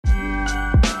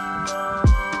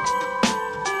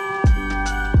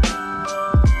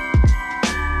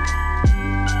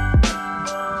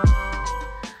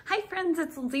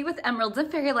it's Lindsay with Emeralds and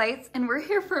Fairy Lights, and we're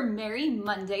here for Merry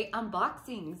Monday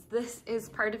unboxings. This is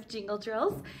part of Jingle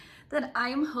Drills that I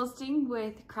am hosting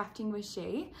with Crafting with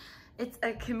Shay. It's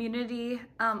a community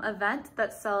event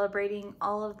that's celebrating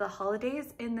all of the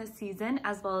holidays in the season,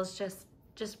 as well as just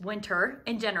winter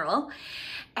in general.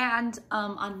 And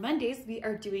on Mondays, we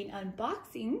are doing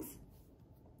unboxings.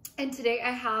 And today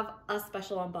I have a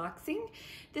special unboxing.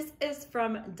 This is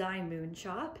from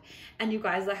DIYmoonshop. And you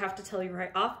guys, I have to tell you right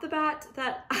off the bat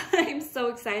that I'm so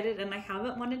excited and I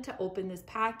haven't wanted to open this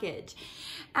package.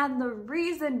 And the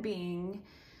reason being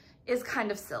is kind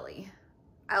of silly.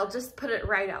 I'll just put it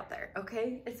right out there,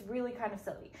 okay? It's really kind of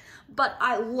silly. But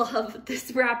I love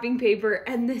this wrapping paper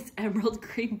and this emerald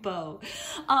green bow.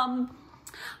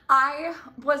 I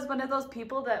was one of those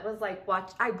people that was like,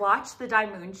 I watched the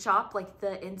DIYmoonshop, like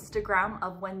the Instagram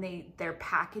of when their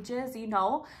packages, you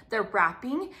know, they're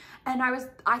wrapping. And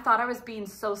I thought I was being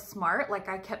so smart. Like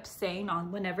I kept saying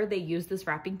on whenever they use this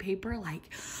wrapping paper, like,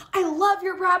 I love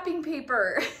your wrapping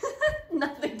paper.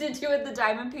 Nothing to do with the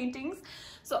diamond paintings.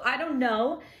 So I don't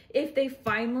know if they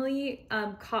finally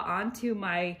caught on to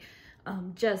my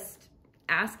just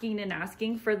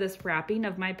asking for this wrapping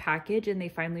of my package, and they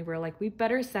finally were like, we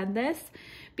better send this,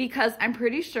 because I'm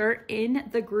pretty sure in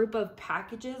the group of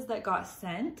packages that got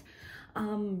sent,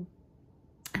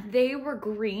 they were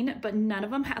green, but none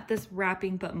of them had this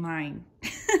wrapping but mine.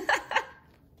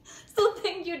 So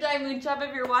thank you, DIYmoonshop,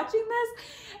 if you're watching this,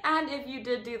 and if you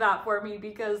did do that for me,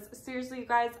 because seriously, you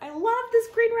guys, I love this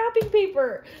green wrapping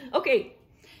paper. Okay,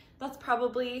 that's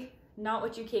probably not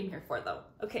what you came here for though.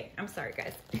 Okay, I'm sorry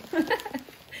guys.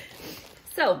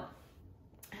 So,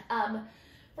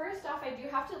 first off, I do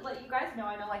have to let you guys know,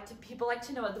 I know people like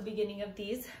to know at the beginning of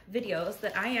these videos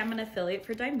that I am an affiliate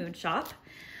for DIYmoonshop.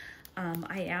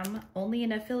 I am only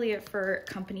an affiliate for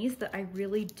companies that I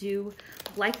really do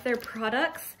like their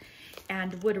products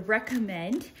and would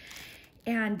recommend.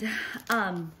 And,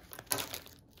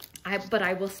 but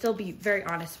I will still be very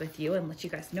honest with you and let you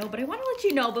guys know, but I want to let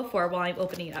you know before while I'm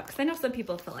opening it up, because I know some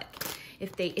people feel like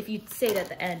if you say it at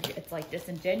the end, it's like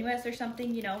disingenuous or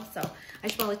something, you know. So I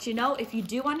just want to let you know, if you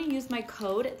do want to use my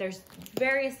code, there's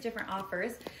various different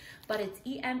offers, but it's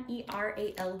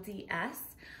EMERALDS,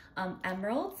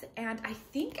 Emeralds. And I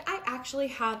think I actually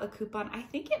have a coupon. I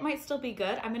think it might still be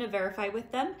good. I'm going to verify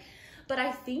with them. But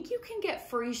I think you can get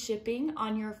free shipping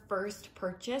on your first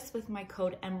purchase with my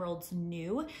code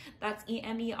EmeraldsNew. That's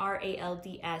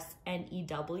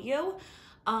EMERALDSNEW.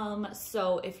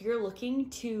 So if you're looking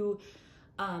to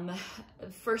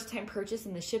first time purchase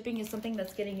and the shipping is something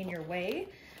that's getting in your way,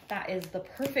 that is the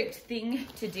perfect thing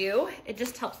to do. It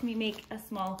just helps me make a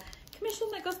small commission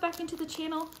that goes back into the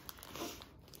channel,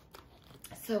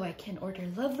 so I can order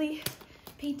lovely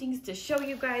paintings to show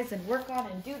you guys and work on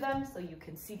and do them so you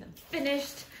can see them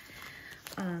finished.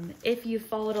 If you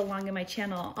followed along in my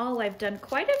channel, I've done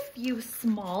quite a few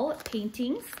small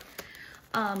paintings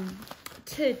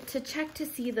to check to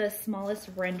see the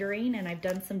smallest rendering, and I've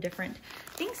done some different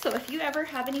things. So if you ever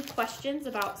have any questions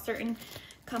about certain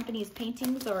companies'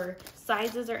 paintings or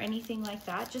sizes or anything like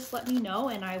that, just let me know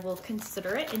and I will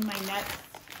consider it in my next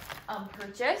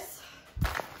purchase.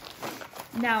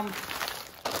 Now,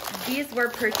 these were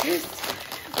purchased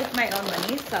with my own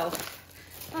money, so,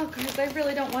 oh guys, I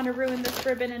really don't want to ruin this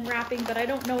ribbon and wrapping, but I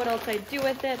don't know what else I'd do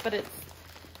with it, but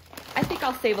I think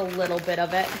I'll save a little bit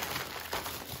of it.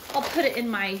 I'll put it in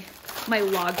my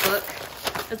logbook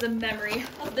as a memory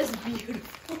of this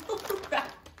beautiful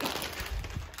wrapping.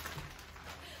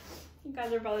 You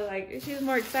guys are probably like, she's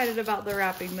more excited about the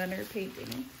wrapping than her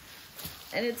painting.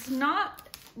 And it's not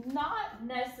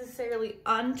necessarily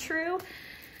untrue.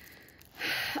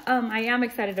 I am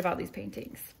excited about these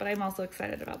paintings, but I'm also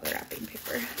excited about the wrapping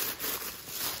paper.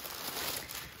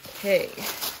 Okay.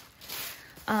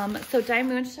 So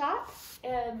DIYmoonshop,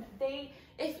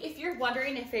 if you're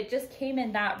wondering if it just came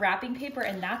in that wrapping paper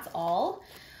and that's all,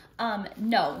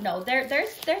 no, there's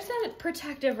a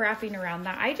protective wrapping around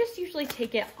that. I just usually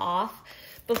take it off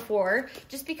before,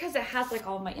 just because it has like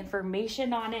all my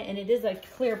information on it, and it is a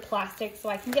clear plastic, so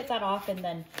I can get that off, and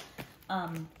then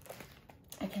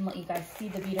I can let you guys see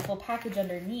the beautiful package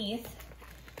underneath.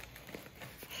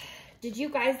 Did you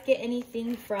guys get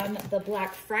anything from the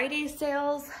Black Friday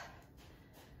sales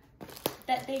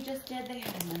that they just did? They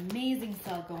had an amazing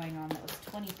sale going on that was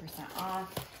 20%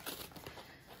 off.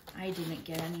 I didn't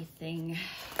get anything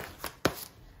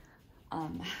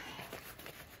because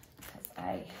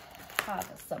I have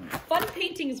some fun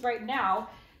paintings right now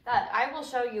that I will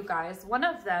show you guys. One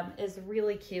of them is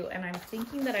really cute, and I'm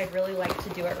thinking that I'd really like to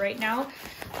do it right now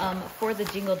for the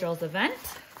Jingle Drills event.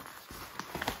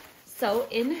 So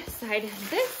inside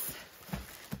this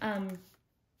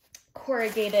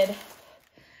corrugated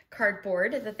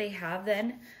cardboard that they have.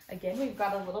 Then again, we've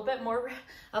got a little bit more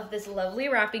of this lovely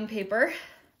wrapping paper.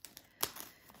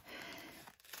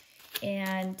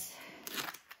 And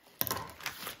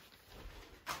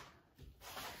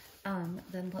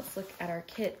then let's look at our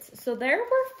kits. So there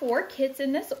were 4 kits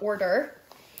in this order.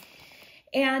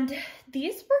 And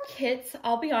these were kits,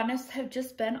 I'll be honest, have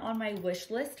just been on my wish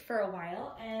list for a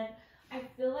while. And I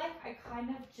feel like I kind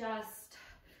of just,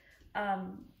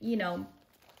 you know,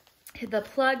 hit the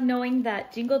plug knowing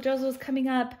that Jingle Drills was coming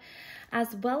up,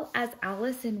 as well as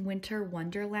Alice in Winter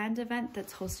Wonderland event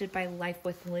that's hosted by Life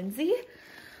with Lindsay.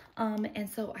 And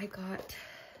so I got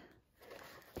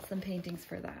some paintings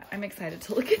for that. I'm excited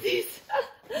to look at these.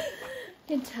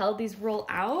 You can tell these roll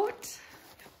out.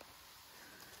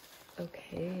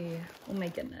 Okay. Oh my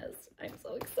goodness. I'm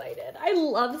so excited. I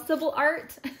love Sybil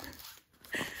art.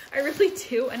 I really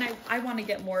do. And I want to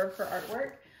get more of her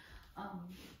artwork.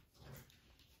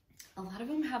 A lot of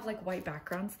them have like white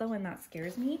backgrounds though, and that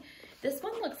scares me. This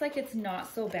one looks like it's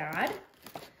not so bad.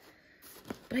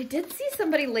 But I did see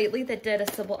somebody lately that did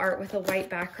a Sybil art with a white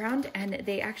background, and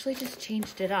they actually just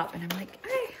changed it up. And I'm like,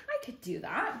 I could do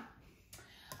that.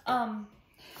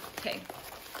 Okay.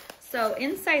 So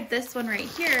inside this one right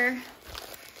here,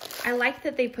 I like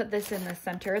that they put this in the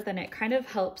center. Then it kind of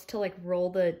helps to like roll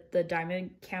the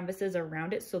diamond canvases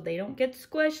around it so they don't get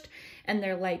squished. And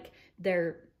they're like,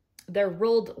 they're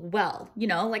rolled well, you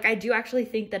know, like I do actually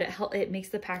think that it makes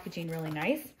the packaging really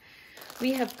nice.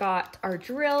 We have got our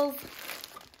drills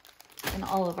and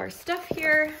all of our stuff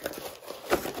here.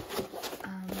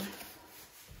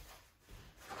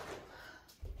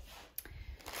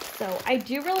 So I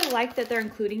do really like that they're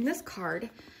including this card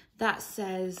that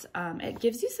says, it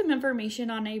gives you some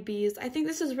information on ABs. I think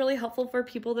this is really helpful for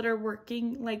people that are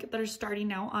working, like that are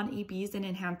starting out on ABs and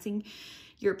enhancing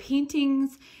your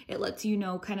paintings. It lets you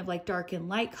know kind of like dark and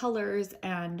light colors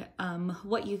and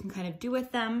what you can kind of do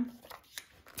with them.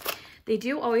 They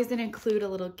do always then include a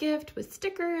little gift with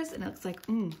stickers, and it looks like,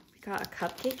 we got a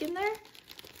cupcake in there.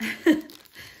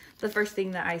 The first thing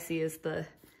that I see is the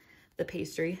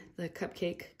pastry, the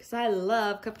cupcake, because I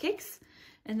love cupcakes.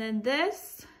 And then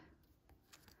this,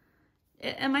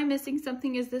 am I missing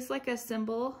something? Is this like a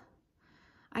symbol?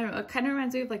 I don't know, it kind of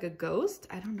reminds me of like a ghost.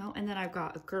 I don't know. And then I've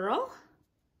got a girl.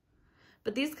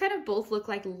 But these kind of both look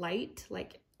like light,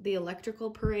 like the electrical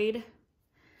parade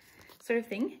sort of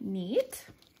thing. Neat.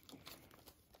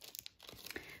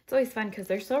 It's always fun because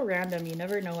they're so random. You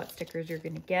never know what stickers you're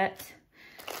going to get.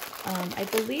 I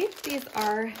believe these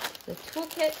are the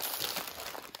toolkits.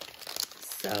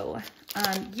 So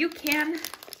you can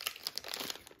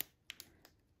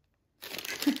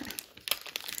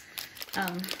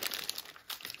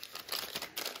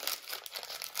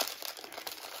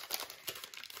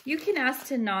you can ask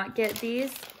to not get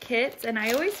these kits, and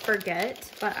I always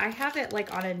forget, but I have it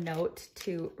like on a note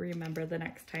to remember the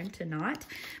next time to not.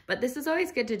 But this is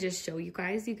always good to just show you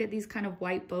guys. You get these kind of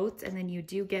white boats, and then you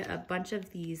do get a bunch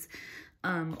of these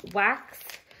wax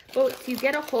boats. You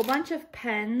get a whole bunch of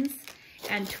pens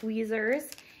and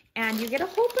tweezers, and you get a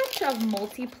whole bunch of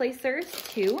multi-placers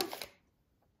too.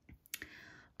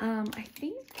 I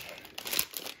think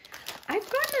I've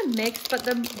gotten a mix, but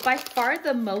by far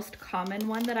the most common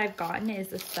one that I've gotten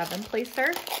is a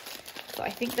 7-placer. So I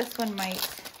think this one might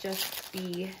just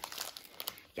be,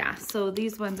 yeah, so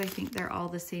these ones, I think they're all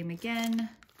the same again.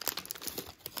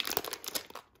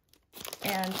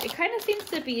 And it kind of seems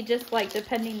to be just like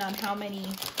depending on how many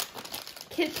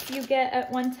kits you get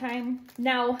at one time.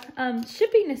 Now,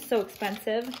 shipping is so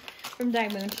expensive from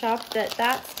DIYmoonshop that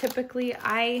that's typically,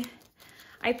 I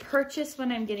purchase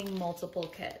when I'm getting multiple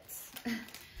kits.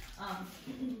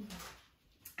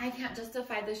 I can't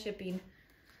justify the shipping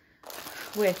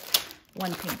with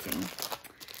one painting.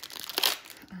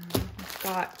 We've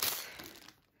got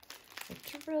the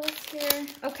drills here.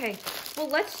 Okay, well,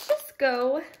 let's just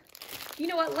go. You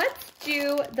know what? Let's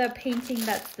do the painting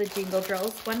that's the Jingle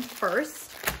Drills one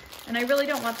first. And I really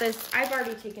don't want this. I've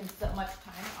already taken so much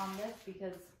time on this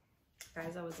because,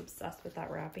 guys, I was obsessed with that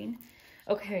wrapping.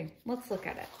 Okay, let's look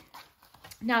at it.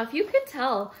 Now, if you could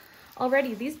tell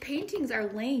already, these paintings are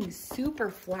laying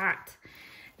super flat.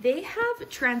 They have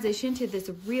transitioned to this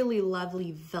really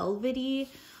lovely velvety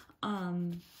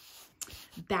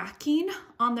backing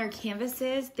on their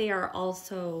canvases. They are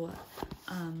also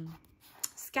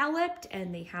scalloped,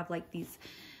 and they have like these,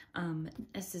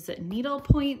 this is needle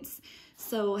points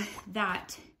so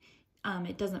that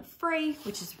it doesn't fray,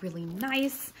 which is really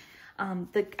nice.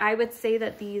 I would say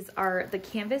that these are the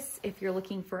canvas, if you're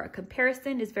looking for a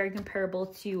comparison, is very comparable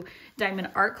to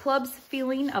Diamond Art Club's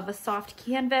feeling of a soft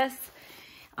canvas.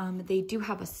 They do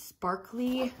have a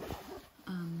sparkly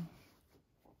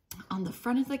on the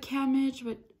front of the canvas,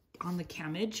 but on the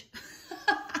canvas,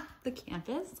 the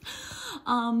canvas.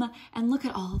 And look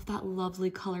at all of that lovely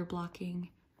color blocking.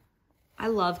 I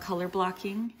love color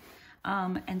blocking.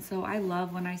 And so I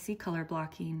love when I see color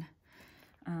blocking.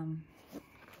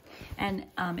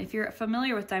 If you're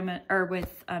familiar with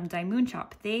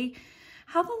DIYmoonshop, they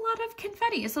have a lot of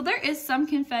confetti. So there is some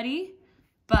confetti,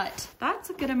 but that's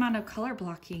a good amount of color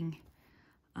blocking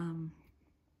in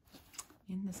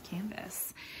this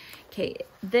canvas. Okay,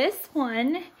 this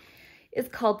one is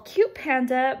called Cute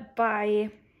Panda by,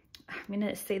 I'm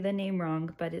gonna say the name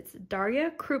wrong, but it's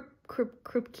Daria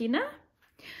Krupkina.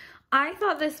 I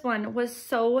thought this one was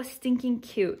so stinking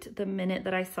cute the minute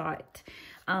that I saw it.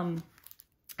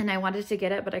 And I wanted to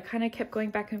get it, but I kind of kept going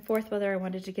back and forth whether I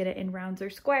wanted to get it in rounds or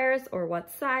squares or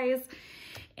what size.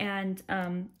 And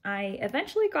I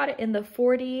eventually got it in the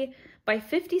 40 by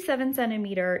 57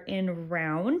 centimeter in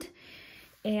round.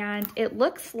 And it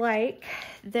looks like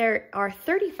there are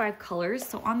 35 colors.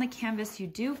 So on the canvas, you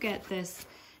do get this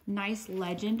nice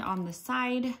legend on the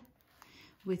side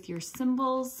with your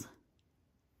symbols.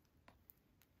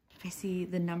 I see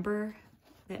the number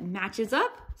that matches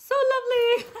up. So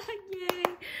lovely. Yay.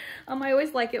 I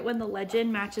always like it when the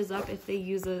legend matches up if they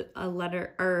use a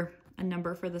letter or a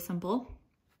number for the symbol.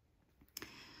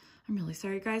 I'm really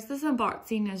sorry, guys. This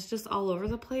unboxing is just all over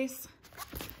the place.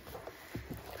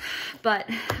 But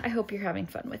I hope you're having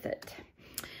fun with it.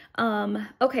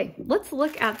 Okay, let's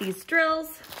look at these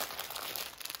drills.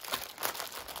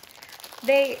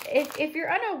 If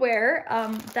you're unaware,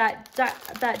 that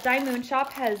DIYmoonshop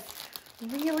has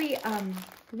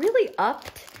really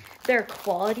upped their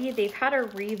quality. They've had a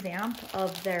revamp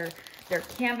of their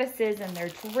canvases and their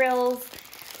drills.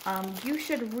 You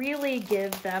should really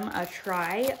give them a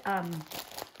try.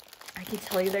 I can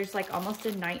tell you there's like almost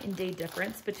a night and day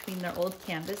difference between their old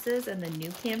canvases and the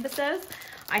new canvases.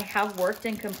 I have worked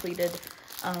and completed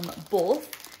both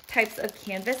types of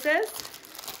canvases.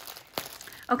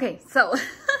 Okay, so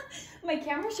my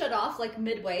camera shut off like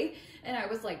midway and I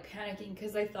was like panicking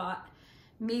because I thought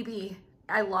maybe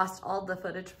I lost all the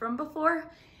footage from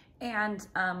before. And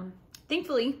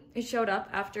thankfully it showed up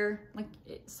after, like,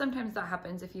 sometimes that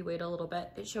happens if you wait a little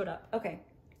bit. It showed up. Okay,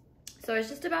 so I was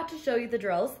just about to show you the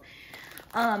drills.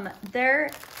 And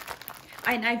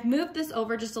I've moved this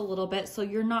over just a little bit so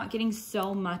you're not getting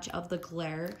so much of the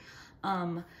glare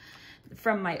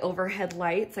from my overhead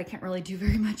lights. I can't really do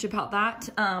very much about that.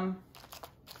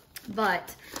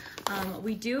 But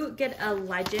we do get a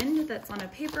legend that's on a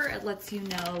paper. It lets you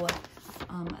know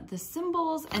the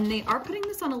symbols, and they are putting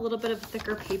this on a little bit of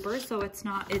thicker paper, so it's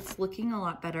looking a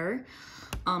lot better,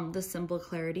 the symbol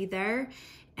clarity there.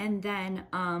 And then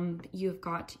you've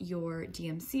got your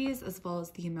DMCs as well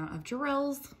as the amount of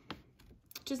drills,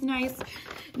 which is nice.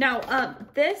 Now,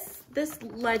 this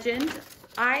legend,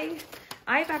 I've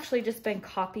actually just been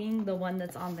copying the one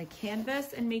that's on the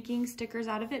canvas and making stickers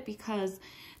out of it because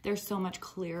they're so much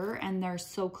clearer and they're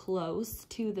so close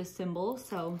to the symbol.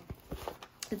 So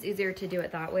it's easier to do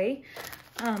it that way.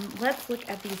 Let's look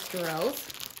at these drills.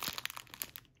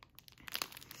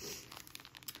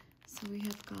 So we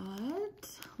have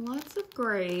got lots of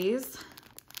grays,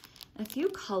 a few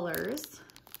colors.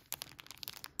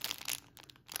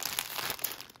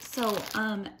 So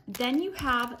then you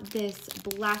have this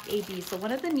black AB. So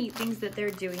one of the neat things that they're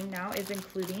doing now is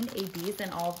including ABs in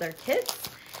all of their kits.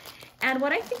 And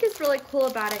what I think is really cool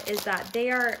about it is that they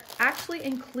are actually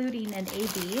including an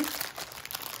AB,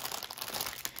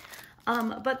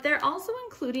 but they're also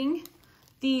including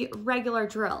the regular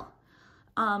drill.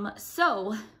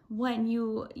 So when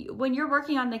you're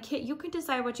working on the kit, you can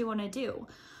decide what you want to do.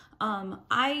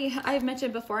 I've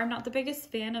mentioned before, I'm not the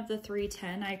biggest fan of the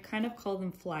 310. I kind of call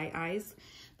them fly eyes.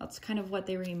 That's kind of what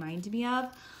they remind me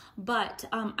of. But,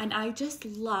 and I just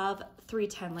love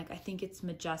 310. Like, I think it's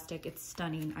majestic. It's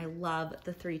stunning. I love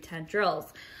the 310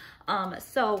 drills.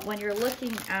 So when you're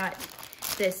looking at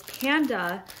this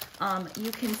Panda,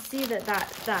 you can see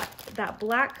that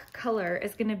black color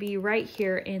is going to be right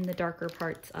here in the darker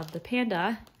parts of the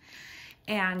Panda.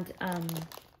 And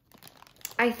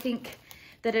I think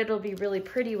that it'll be really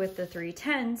pretty with the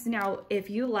 310s. Now, if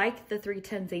you like the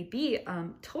 310s AB,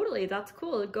 totally, that's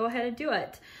cool. Go ahead and do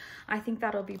it. I think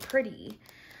that'll be pretty.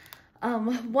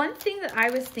 One thing that I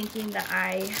was thinking that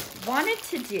I wanted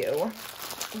to do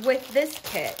with this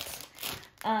kit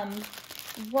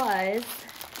was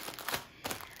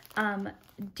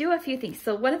do a few things.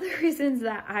 So one of the reasons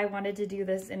that I wanted to do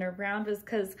this in a round was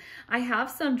because I have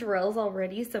some drills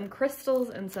already, some crystals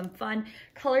and some fun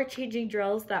color changing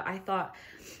drills that I thought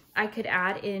I could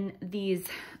add in these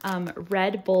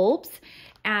red bulbs,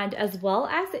 and as well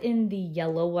as in the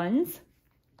yellow ones.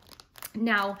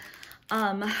 Now,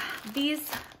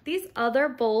 these other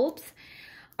bulbs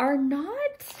are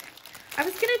not, I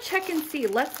was gonna check and see.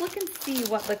 Let's look and see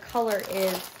what the color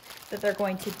is that they're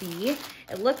going to be.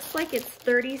 It looks like it's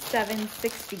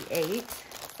 3768.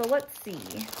 So let's see.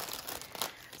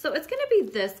 So it's gonna be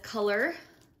this color,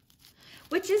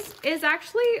 which is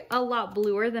actually a lot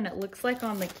bluer than it looks like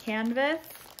on the canvas.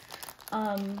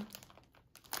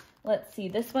 Let's see,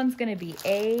 this one's gonna be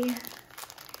A,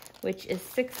 which is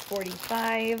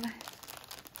 645,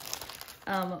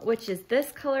 which is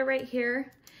this color right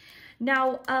here.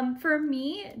 Now, for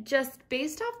me, just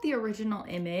based off the original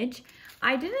image,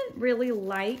 I didn't really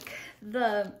like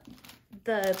the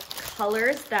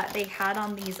colors that they had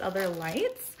on these other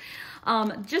lights.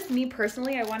 Just me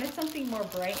personally, I wanted something more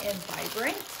bright and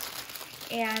vibrant.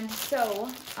 And so,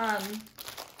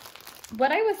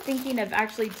 what I was thinking of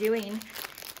actually doing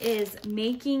is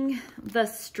making the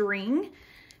string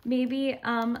maybe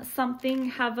something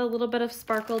have a little bit of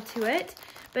sparkle to it.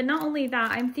 But not only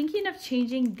that, I'm thinking of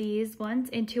changing these ones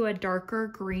into a darker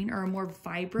green or a more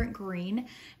vibrant green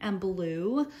and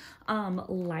blue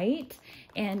light.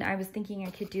 And I was thinking I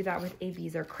could do that with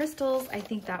ABs or crystals. I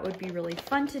think that would be really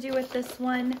fun to do with this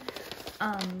one.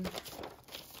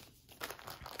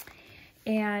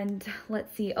 And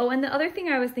let's see. Oh, and the other thing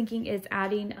I was thinking is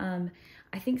adding,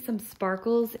 I think some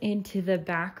sparkles into the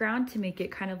background to make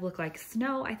it kind of look like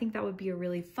snow. I think that would be a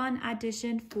really fun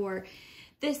addition for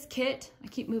this kit. I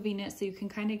keep moving it so you can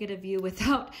kind of get a view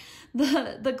without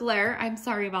the glare. I'm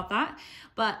sorry about that,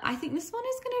 but I think this one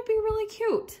is gonna be really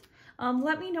cute.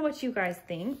 Let me know what you guys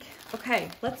think. Okay,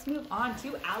 let's move on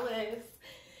to Alice.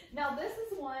 Now this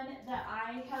is one that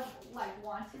I have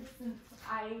wanted since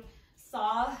I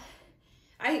saw,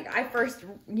 I first,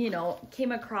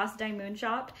 came across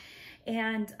DIYmoonshop,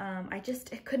 and I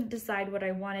couldn't decide what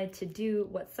I wanted to do,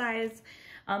 what size.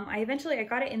 I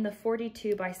got it in the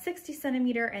 42 by 60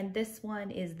 centimeter, and this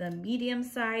one is the medium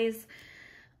size.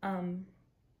 I'm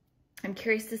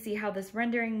curious to see how this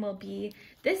rendering will be.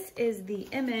 This is the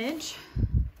image,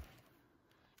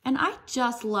 and I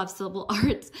just love Syllable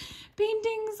Arts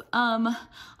paintings.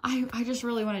 I just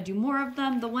really want to do more of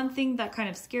them. The one thing that kind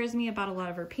of scares me about a lot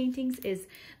of her paintings is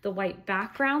the white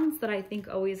backgrounds that I think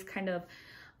always kind of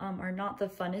are not the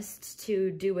funnest to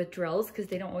do with drills because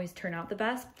they don't always turn out the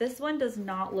best. This one does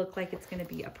not look like it's going to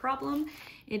be a problem.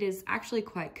 It is actually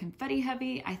quite confetti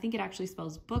heavy. I think it actually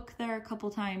spells book there a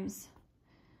couple times.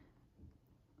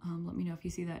 Let me know if you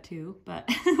see that too, but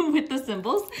with the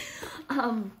symbols.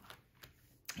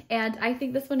 And I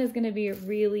think this one is going to be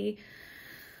really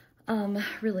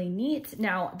neat.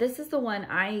 Now, this is the one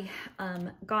I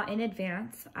got in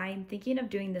advance. I'm thinking of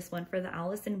doing this one for the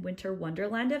Alice in Winter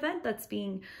Wonderland event that's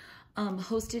being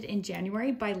hosted in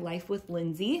January by Life with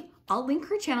Lindsay. I'll link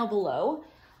her channel below.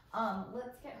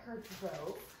 Let's get her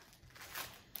drills.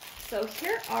 So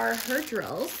here are her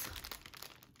drills.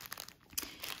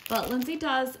 But Lindsay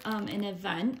does an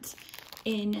event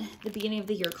in the beginning of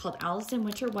the year called Alice in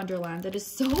Winter Wonderland that is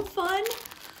so fun.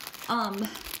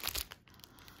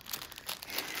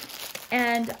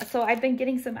 And so I've been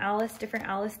getting some different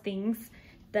Alice things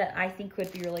that I think would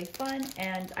be really fun.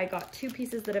 And I got two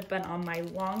pieces that have been on my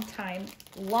long time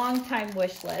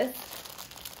wish list.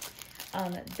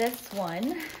 This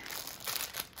one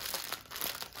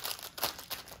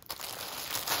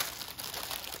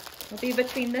will be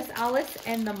between this Alice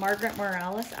and the Margaret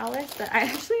Morales Alice that I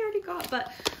actually already got,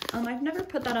 but I've never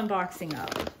put that unboxing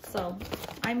up, so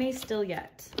I may still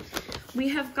yet. We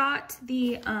have got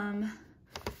the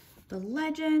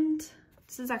legend.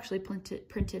 This is actually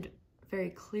printed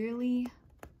very clearly,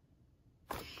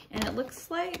 and it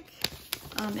looks like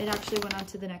it actually went on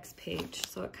to the next page,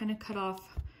 so it kind of cut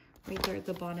off right there at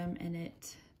the bottom and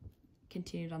it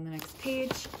continued on the next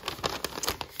page.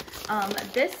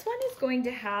 This one is going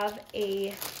to have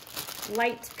a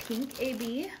light pink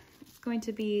AB. It's going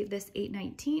to be this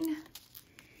 819.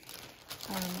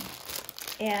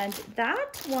 And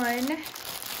that one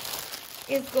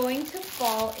is going to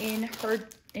fall in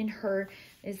her,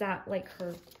 is that like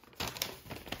her,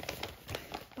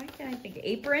 why can't I think,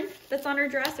 apron that's on her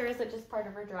dress, or is it just part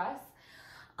of her dress?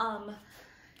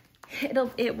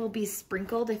 It will be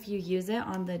sprinkled if you use it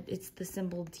on it's the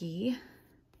symbol D.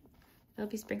 It'll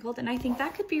be sprinkled, and I think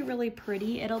that could be really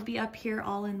pretty. It'll be up here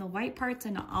all in the white parts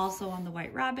and also on the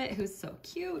white rabbit, who's so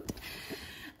cute.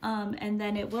 And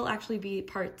then it will actually be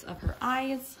parts of her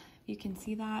eyes, You can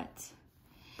see that.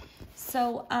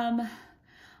 So,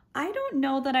 I don't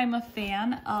know that I'm a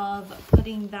fan of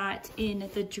putting that in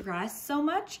the dress so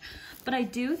much, but I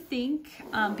do think,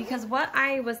 because what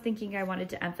I was thinking I wanted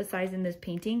to emphasize in this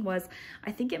painting was,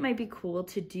 I think it might be cool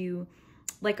to do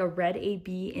like a red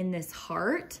AB in this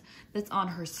heart that's on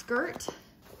her skirt,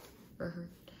 or her,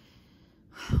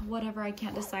 whatever, I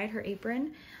can't decide, her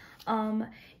apron.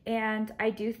 And I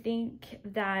do think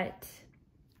that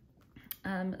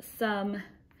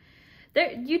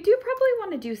you do probably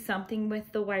want to do something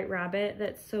with the white rabbit.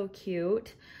 That's so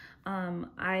cute.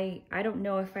 I don't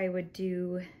know if I would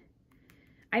do,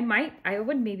 I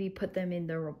would maybe put them in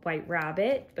the white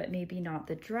rabbit, but maybe not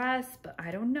the dress, but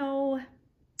I don't know.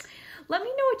 Let me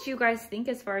know what you guys think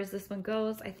as far as this one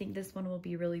goes. I think this one will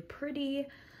be really pretty.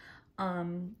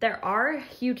 There are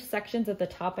huge sections at the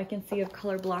top I can see of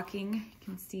color blocking. You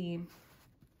can see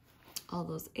all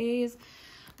those A's.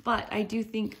 But I do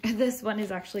think this one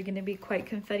is actually going to be quite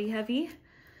confetti heavy.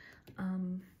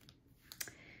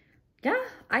 Yeah,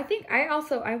 I think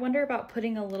I wonder about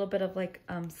putting a little bit of like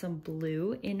some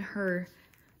blue in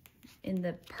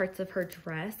the parts of her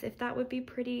dress, if that would be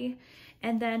pretty.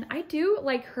 And then I do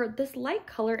like this light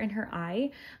color in her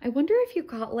eye. I wonder if you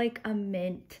got like a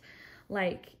mint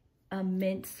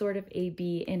sort of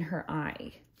AB in her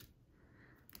eye.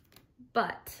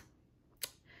 But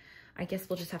I guess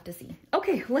we'll just have to see.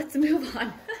 Okay, let's move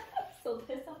on. So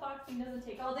this unboxing doesn't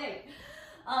take all day.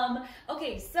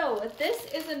 Okay, so this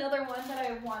is another one that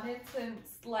I've wanted since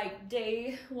like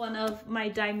day one of my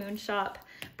DIYmoonshop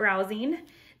browsing.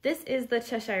 This is the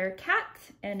Cheshire Cat,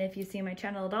 and if you see my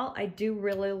channel at all, I do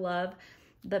really love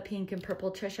the pink and purple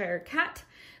Cheshire Cat.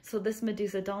 So this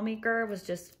Medusa doll maker was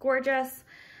just gorgeous.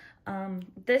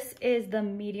 This is the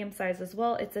medium size as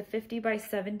well. It's a 50 by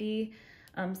 70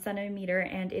 centimeter,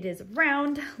 and it is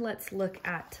round. Let's look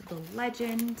at the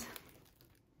legend.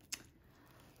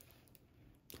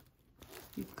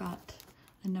 You've got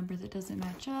a number that doesn't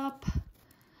match up,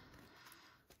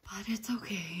 but it's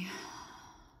okay.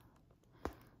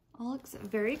 All looks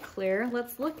very clear.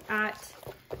 Let's look at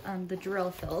the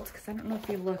drill field, because I don't know if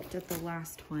you looked at the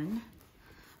last one.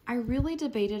 I really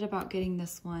debated about getting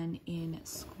this one in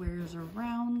squares or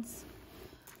rounds.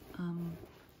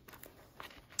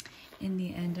 In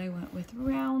the end, I went with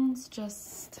rounds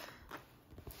just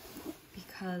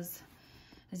because,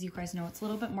 as you guys know, it's a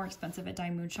little bit more expensive at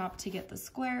DIYmoonshop to get the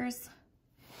squares.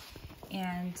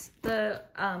 And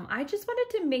I just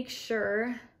wanted to make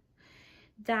sure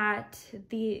that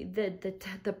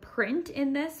the print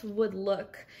in this would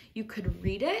look, you could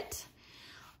read it.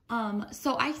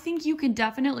 So I think you can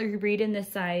definitely read in the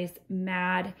size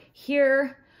mad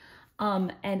here,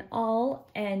 and all,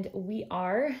 and we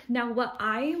are. Now what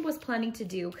I was planning to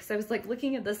do, because I was like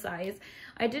looking at the size,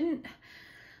 I didn't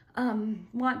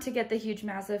want to get the huge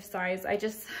massive size.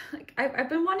 I've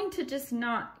been wanting to just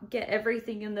not get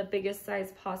everything in the biggest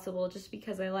size possible, just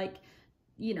because I like,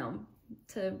 you know,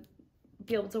 to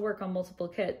be able to work on multiple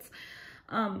kits.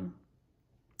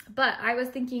 But I was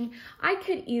thinking I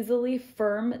could easily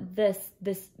firm this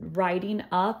writing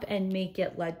up and make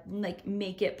it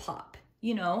make it pop,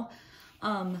 you know.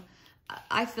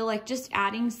 I feel like just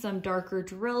adding some darker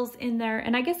drills in there,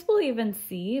 and I guess we'll even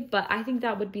see, but I think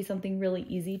that would be something really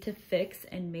easy to fix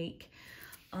and make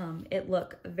it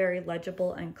look very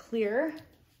legible and clear.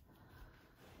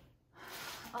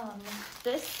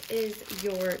 This is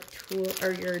your tool,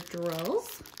 or your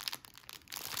drills.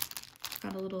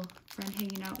 Got a little friend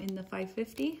hanging out in the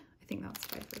 550. I think that's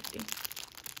 550.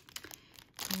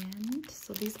 And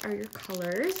so these are your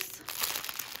colors.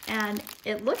 And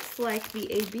it looks like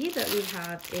the AB that we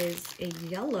have is a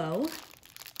yellow.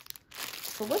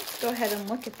 So let's go ahead and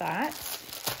look at that.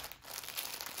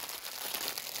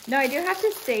 Now I do have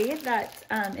to say that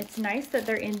it's nice that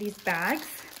they're in these bags.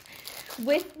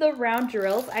 With the round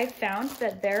drills, I found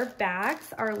that their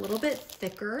bags are a little bit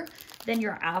thicker than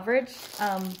your average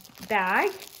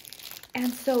bag.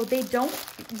 And so they don't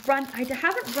run, I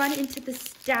haven't run into the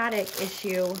static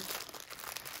issue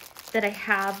that I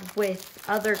have with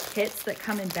other kits that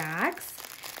come in bags.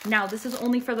 Now, this is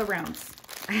only for the rounds.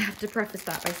 I have to preface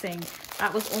that by saying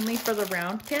that was only for the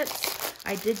round kits.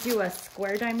 I did do a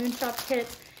square DIYmoonshop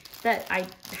kit that I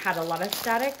had a lot of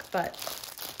static, but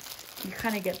you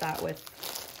kind of get that with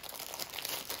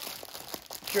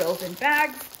drills in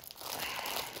bags.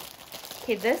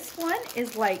 Okay, this one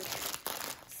is like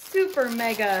super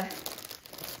mega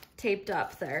taped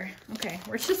up there. Okay,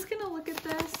 we're just gonna look at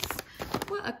this.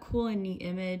 What a cool and neat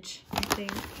image, I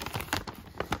think.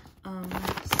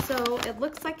 So it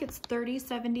looks like it's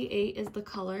 3078 is the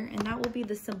color, and that will be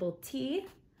the symbol T.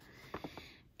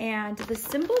 And the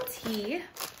symbol T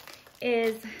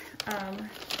is,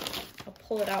 I'll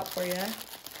pull it out for you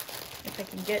if I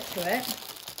can get to it.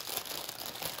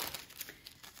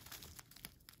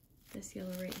 This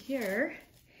yellow right here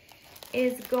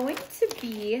is going to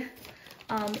be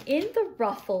in the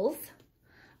ruffles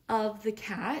of the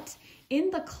cat, in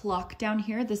the clock down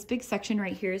here. This big section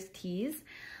right here is tees.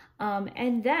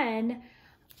 And then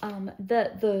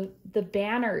the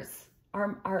banners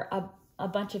are a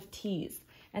bunch of tees.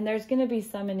 And there's gonna be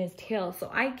some in his tail. So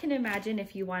I can imagine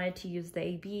if you wanted to use the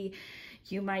AB,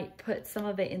 you might put some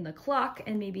of it in the clock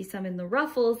and maybe some in the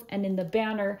ruffles and in the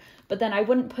banner, but then I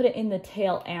wouldn't put it in the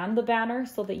tail and the banner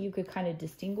so that you could kind of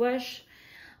distinguish.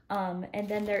 And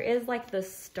then there is like the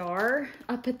star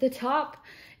up at the top.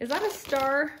 Is that a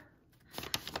star?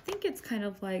 I think it's kind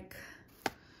of like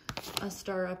a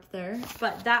star up there,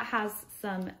 but that has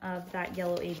some of that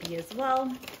yellow AB as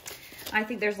well. I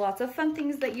think there's lots of fun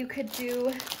things that you could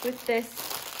do with this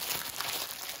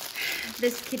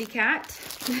kitty cat.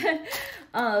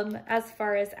 As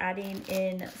far as adding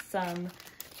in some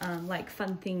like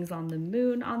fun things on the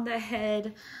moon on the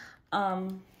head.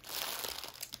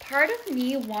 Part of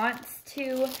me wants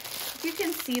to, if you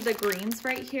can see the greens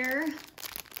right here,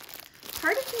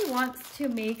 part of me wants to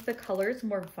make the colors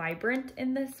more vibrant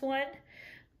in this one,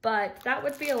 but that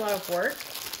would be a lot of work.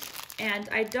 And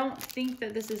I don't think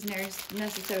that this is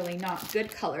necessarily not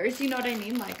good colors. You know what I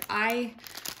mean? Like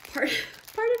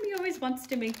part of me always wants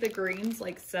to make the greens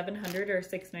like $700 or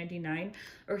 $699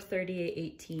 or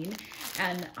 $38.18.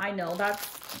 And I know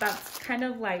that's kind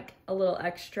of like a little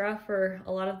extra for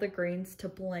a lot of the greens to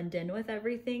blend in with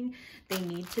everything. They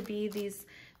need to be these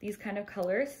kind of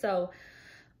colors. So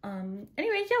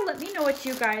anyway, yeah, let me know what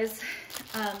you guys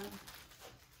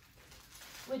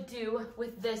would do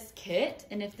with this kit,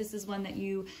 and if this is one that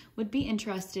you would be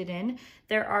interested in.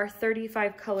 There are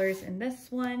 35 colors in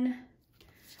this one.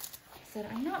 I said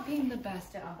I'm not being the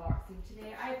best at unboxing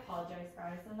today. I apologize,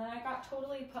 guys. And then I got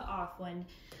totally put off when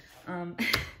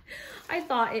I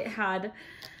thought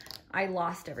I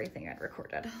lost everything I'd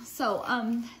recorded. So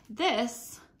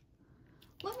this,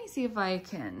 let me see if I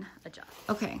can adjust.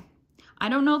 Okay, I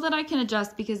don't know that I can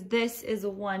adjust because this is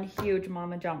one huge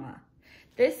mama jama.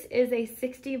 This is a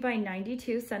 60 by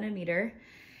 92 centimeter,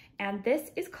 and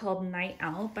this is called Night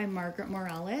Owl by Margaret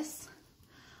Morales.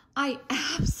 I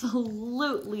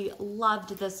absolutely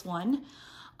loved this one.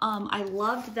 I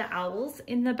loved the owls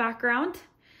in the background.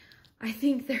 I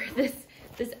think this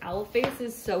owl face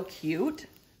is so cute,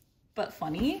 but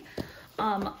funny.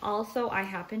 Also, I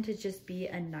happen to just be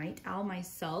a night owl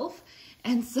myself,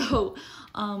 and so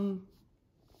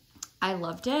I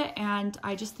loved it, and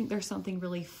I just think there's something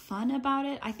really fun about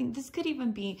it. I think this could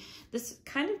even be, this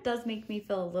kind of does make me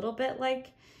feel a little bit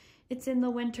like it's in the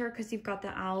winter because you've got the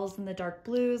owls and the dark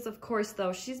blues. Of course,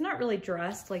 though, she's not really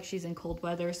dressed like she's in cold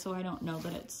weather, so I don't know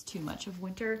that it's too much of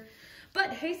winter.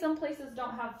 But hey, some places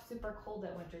don't have super cold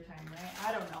at winter time, right?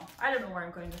 I don't know. I don't know where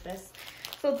I'm going with this.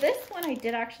 So this one I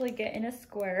did actually get in a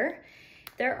square.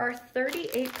 There are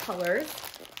 38 colors.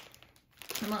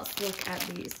 And let's look at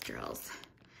these drills.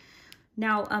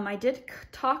 Now, I did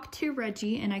talk to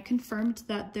Reggie and I confirmed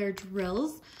that their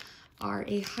drills are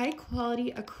a high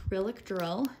quality acrylic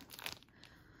drill.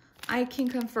 I can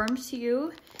confirm to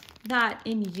you that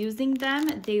in using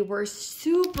them, they were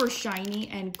super shiny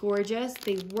and gorgeous.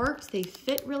 They worked, they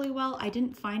fit really well. I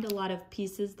didn't find a lot of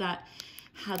pieces that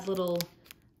had little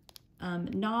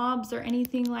knobs or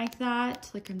anything like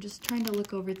that. Like, I'm just trying to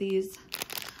look over these.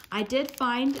 I did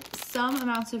find some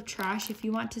amounts of trash. If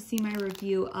you want to see my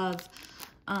review of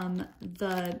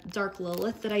the Dark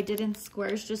Lilith that I did in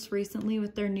squares just recently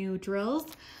with their new drills,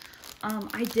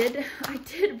 I did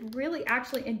really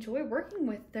actually enjoy working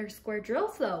with their square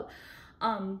drills though.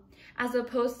 As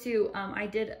opposed to, I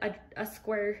did a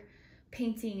square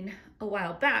painting a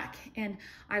while back and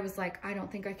I was like, I don't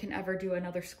think I can ever do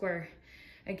another square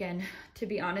again, to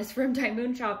be honest, from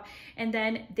DIYmoonshop. And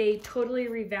then they totally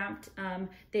revamped.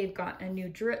 They've got new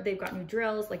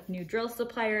drills, like new drill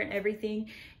supplier and everything.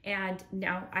 And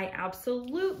now I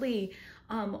absolutely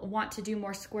want to do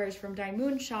more squares from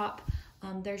DIYmoonshop.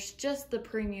 There's just the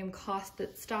premium cost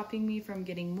that's stopping me from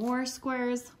getting more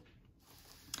squares.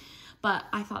 But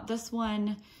I thought this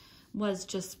one was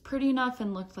just pretty enough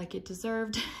and looked like it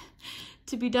deserved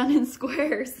to be done in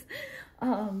squares.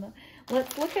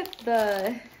 Let's look at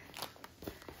the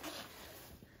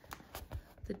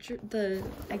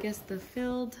I guess the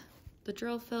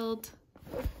drill filled.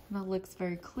 That looks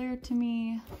very clear to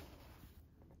me.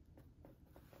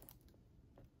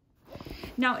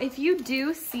 Now, if you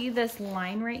do see this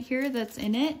line right here that's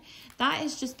in it, that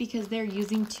is just because they're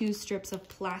using 2 strips of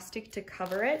plastic to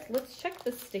cover it. Let's check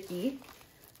the sticky.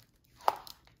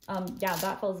 Yeah,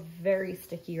 that feels very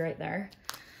sticky right there.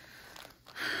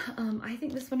 I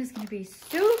think this one is going to be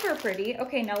super pretty.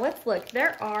 Okay, now let's look.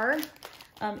 There are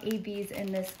ABs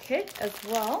in this kit as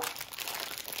well.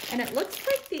 And it looks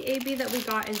like the AB that we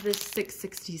got is this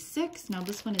 666. Now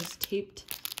this one is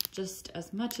taped just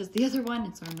as much as the other one,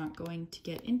 and so I'm not going to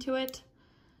get into it.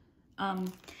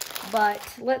 But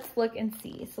let's look and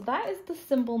see. So that is the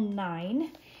symbol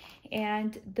 9,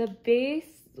 and the base,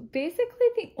 basically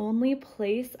the only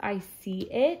place I see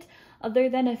it, other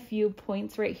than a few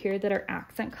points right here that are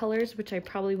accent colors, which I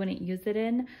probably wouldn't use it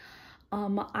in,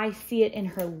 I see it in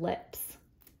her lips.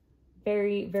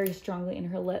 Very, very strongly in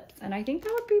her lips. And I think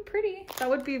that would be pretty. That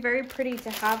would be very pretty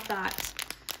to have that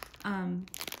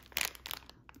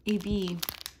AB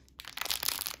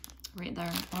right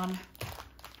there on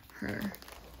her.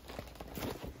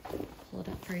 Pull it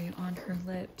up for you, on her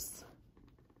lips.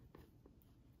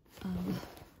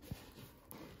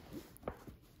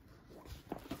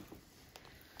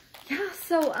 Yeah,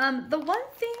 so the one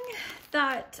thing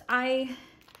that I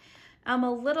am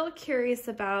a little curious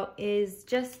about is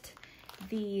just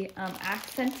the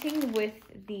accenting with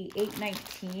the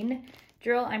 819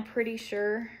 drill. I'm pretty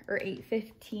sure, or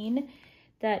 815,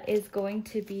 that is going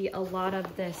to be a lot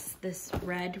of this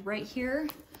red right here.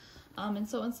 And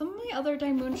so in some of my other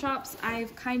DIYmoonshops,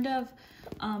 I've kind of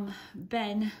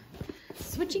been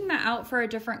switching that out for a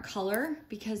different color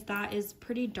because that is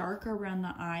pretty dark around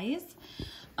the eyes.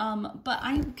 But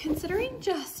I'm considering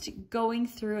just going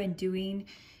through and doing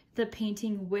the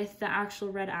painting with the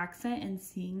actual red accent and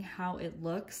seeing how it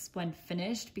looks when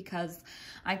finished, because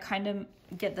I kind of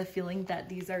get the feeling that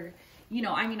these are, you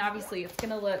know, I mean, obviously it's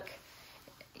gonna look,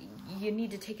 you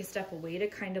need to take a step away to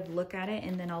kind of look at it,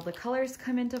 and then all the colors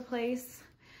come into place.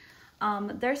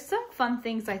 There's some fun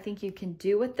things I think you can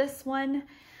do with this one.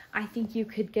 I think you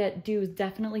could do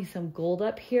definitely some gold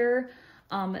up here.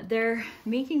 They're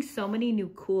making so many new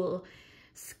cool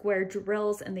square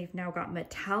drills, and they've now got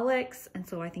metallics, and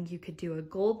so I think you could do a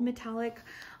gold metallic.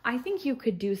 I think you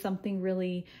could do something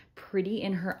really pretty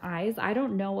in her eyes. I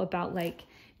don't know about like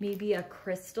maybe a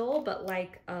crystal, but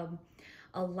like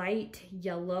a light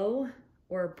yellow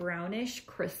or brownish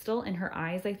crystal in her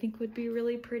eyes I think would be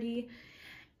really pretty.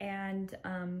 And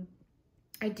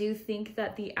I do think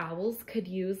that the owls could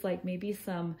use like maybe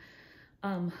some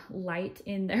light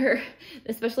in there,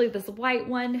 especially this white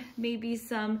one, maybe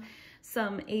some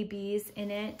ABs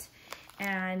in it.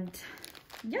 And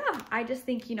yeah, I just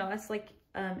think, you know, that's like,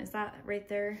 is that right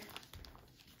there?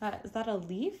 Is that a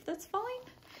leaf that's falling?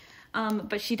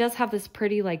 But she does have this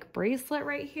pretty like bracelet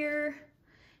right here,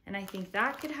 and I think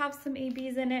that could have some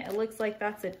ABs in it. It looks like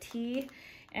that's a T,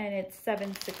 and it's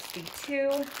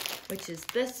 762, which is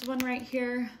this one right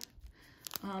here.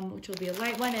 Which will be a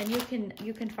light one, and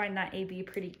you can find that AB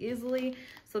pretty easily.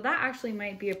 So that actually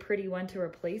might be a pretty one to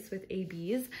replace with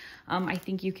ABs. I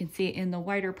think you can see it in the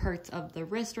wider parts of the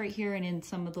wrist right here, and in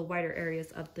some of the wider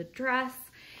areas of the dress,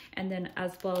 and then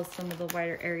as well as some of the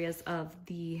wider areas of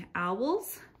the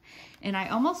owls. And I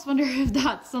almost wonder if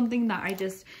that's something that I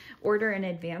just order in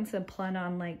advance and plan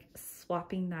on like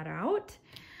swapping that out.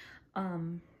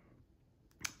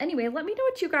 Anyway, let me know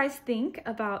what you guys think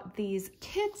about these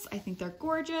kits. I think they're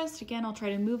gorgeous. Again, I'll try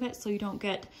to move it so you don't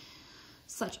get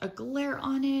such a glare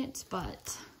on it,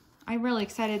 but I'm really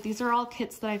excited. These are all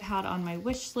kits that I've had on my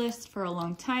wish list for a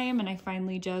long time, and I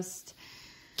finally just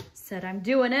said I'm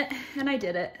doing it, and I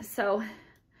did it. So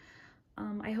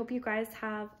I hope you guys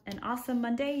have an awesome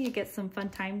Monday. You get some fun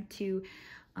time to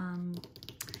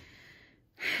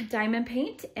diamond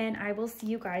paint, and I will see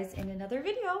you guys in another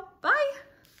video. Bye!